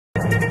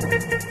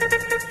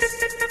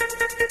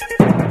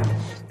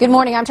Good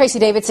morning, I'm Tracy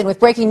Davidson with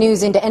breaking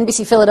news into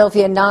NBC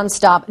Philadelphia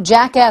Nonstop.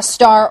 Jackass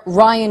star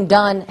Ryan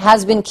Dunn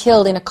has been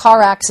killed in a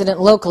car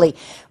accident locally.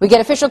 We get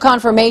official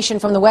confirmation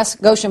from the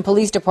West Goshen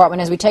Police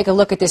Department as we take a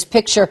look at this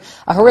picture,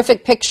 a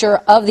horrific picture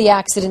of the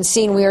accident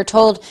scene. We are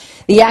told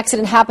the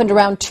accident happened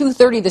around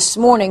 2:30 this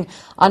morning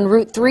on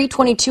Route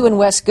 322 in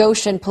West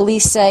Goshen.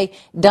 Police say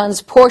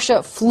Dunn's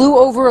Porsche flew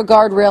over a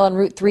guardrail on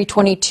Route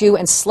 322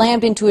 and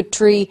slammed into a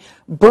tree,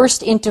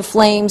 burst into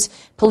flames.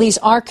 Police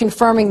are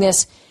confirming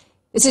this.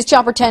 This is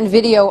Chopper 10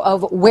 video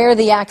of where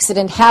the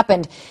accident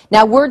happened.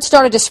 Now, word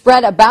started to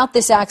spread about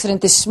this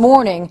accident this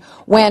morning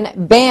when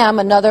Bam,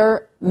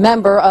 another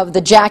member of the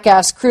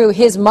Jackass crew,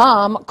 his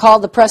mom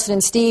called the Preston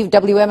and Steve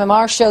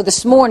WMMR show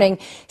this morning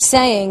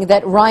saying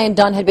that Ryan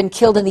Dunn had been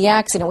killed in the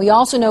accident. We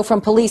also know from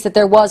police that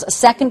there was a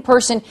second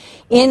person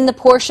in the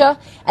Porsche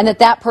and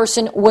that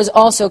person was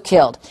also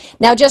killed.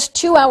 Now, just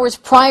 2 hours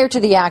prior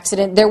to the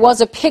accident, there was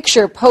a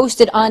picture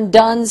posted on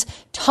Dunn's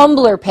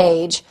Tumblr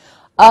page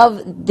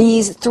of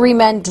these three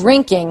men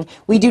drinking.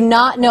 We do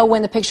not know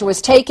when the picture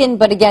was taken,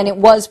 but again, it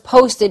was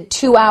posted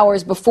 2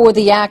 hours before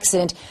the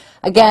accident.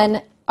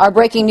 Again, our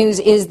breaking news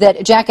is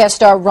that Jackass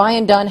star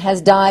Ryan Dunn has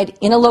died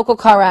in a local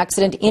car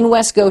accident in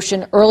West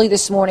Goshen early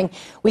this morning.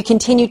 We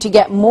continue to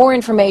get more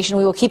information.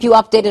 We will keep you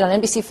updated on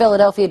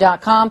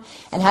NBCPhiladelphia.com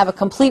and have a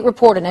complete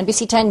report on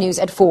NBC 10 News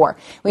at 4.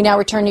 We now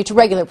return you to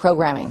regular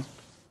programming.